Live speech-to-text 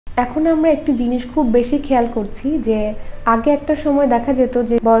এখন আমরা একটি জিনিস খুব বেশি খেয়াল করছি যে আগে একটা সময় দেখা যেত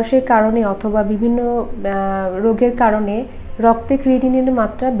যে বয়সের কারণে অথবা বিভিন্ন রোগের কারণে রক্তে ক্রিয়েটিনিনের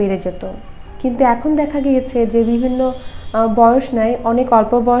মাত্রা বেড়ে যেত, কিন্তু এখন দেখা গিয়েছে যে বিভিন্ন বয়স নাই, অনেক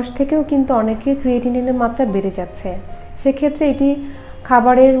অল্প বয়স থেকেও কিন্তু অনেকের ক্রিয়েটিনিনের মাত্রা বেড়ে যাচ্ছে। সেক্ষেত্রে এটি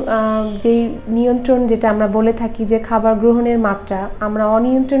খাবারের যেই নিয়ন্ত্রণ, যেটা আমরা বলে থাকি যে খাবার গ্রহণের মাত্রা, আমরা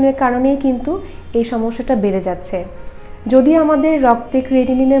অনিয়ন্ত্রণের কারণেই কিন্তু এই সমস্যাটা বেড়ে যাচ্ছে। যদি আমাদের রক্তে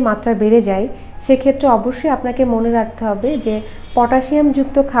ক্রিয়েটিনিনের মাত্রা বেড়ে যায়, সেক্ষেত্রে অবশ্যই আপনাকে মনে রাখতে হবে যে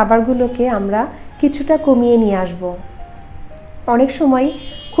পটাশিয়ামযুক্ত খাবারগুলোকে আমরা কিছুটা কমিয়ে নিয়ে আসব। অনেক সময়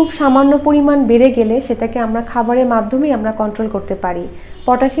খুব সামান্য পরিমাণ বেড়ে গেলে সেটাকে আমরা খাবারের মাধ্যমেই আমরা কন্ট্রোল করতে পারি।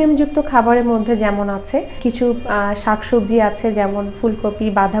 পটাশিয়ামযুক্ত খাবারের মধ্যে যেমন আছে কিছু শাকসবজি আছে, যেমন ফুলকপি,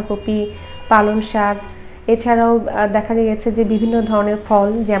 বাঁধাকপি, পালং শাক। এছাড়াও দেখা গেছে যে বিভিন্ন ধরনের ফল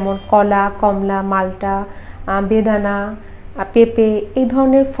যেমন কলা, কমলা, মালটা, বেদানা, পেঁপে, এই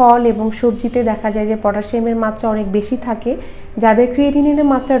ধরনের ফল এবং সবজিতে দেখা যায় যে পটাশিয়ামের মাত্রা অনেক বেশি থাকে। যাদের ক্রিয়েটিনিনের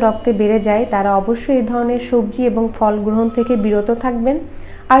মাত্রা রক্তে বেড়ে যায় তারা অবশ্যই এই ধরনের সবজি এবং ফল গ্রহণ থেকে বিরত থাকবেন।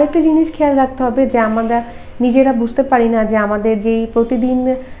 আরেকটা জিনিস খেয়াল রাখতে হবে যে আমরা নিজেরা বুঝতে পারি না যে আমাদের যেই প্রতিদিন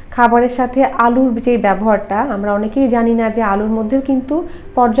খাবারের সাথে আলুর যে ব্যবহারটা, আমরা অনেকেই জানি না যে আলুর মধ্যেও কিন্তু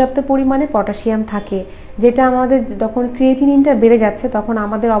পর্যাপ্ত পরিমাণে পটাশিয়াম থাকে, যেটা আমাদের যখন ক্রিয়েটিনিনটা বেড়ে যাচ্ছে তখন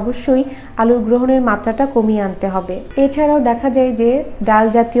আমাদের অবশ্যই আলুর গ্রহণের মাত্রাটা কমিয়ে আনতে হবে। এছাড়াও দেখা যায় যে ডাল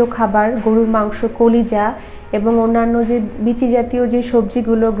জাতীয় খাবার, গরুর মাংস, কলিজা এবং অন্যান্য যে বীচি জাতীয় যে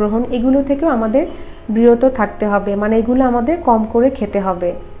সবজিগুলো গ্রহণ, এগুলো থেকেও আমাদের বিরত থাকতে হবে, মানে এগুলো আমাদের কম করে খেতে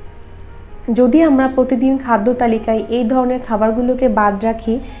হবে। যদি আমরা প্রতিদিন খাদ্য তালিকায় এই ধরনের খাবারগুলোকে বাদ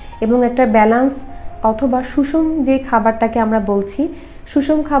রাখি এবং একটা ব্যালেন্স অথবা সুষম যে খাবারটাকে আমরা বলছি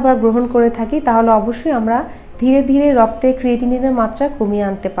সুষম খাবার গ্রহণ করে থাকি, তাহলে অবশ্যই আমরা ধীরে ধীরে রক্তে ক্রিয়েটিনিনের মাত্রা কমিয়ে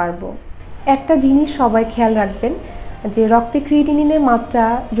আনতে পারবো। একটা জিনিস সবাই খেয়াল রাখবেন যে রক্তে ক্রিয়েটিনিনের মাত্রা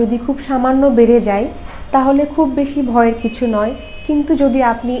যদি খুব সামান্য বেড়ে যায় তাহলে খুব বেশি ভয়ের কিছু নয়, কিন্তু যদি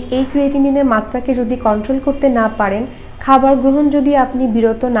আপনি এই ক্রিয়েটিনিনের মাত্রাকে যদি কন্ট্রোল করতে না পারেন, খাবার গ্রহণ যদি আপনি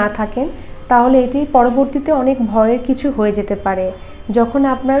বিরত না থাকেন, তাহলে এটি পরবর্তীতে অনেক ভয়ের কিছু হয়ে যেতে পারে, যখন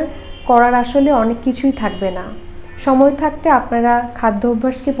আপনার করার আসলে অনেক কিছুই থাকবে না। সময় থাকতে আপনারা খাদ্য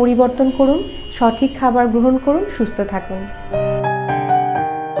অভ্যাসকে পরিবর্তন করুন, সঠিক খাবার গ্রহণ করুন, সুস্থ থাকুন।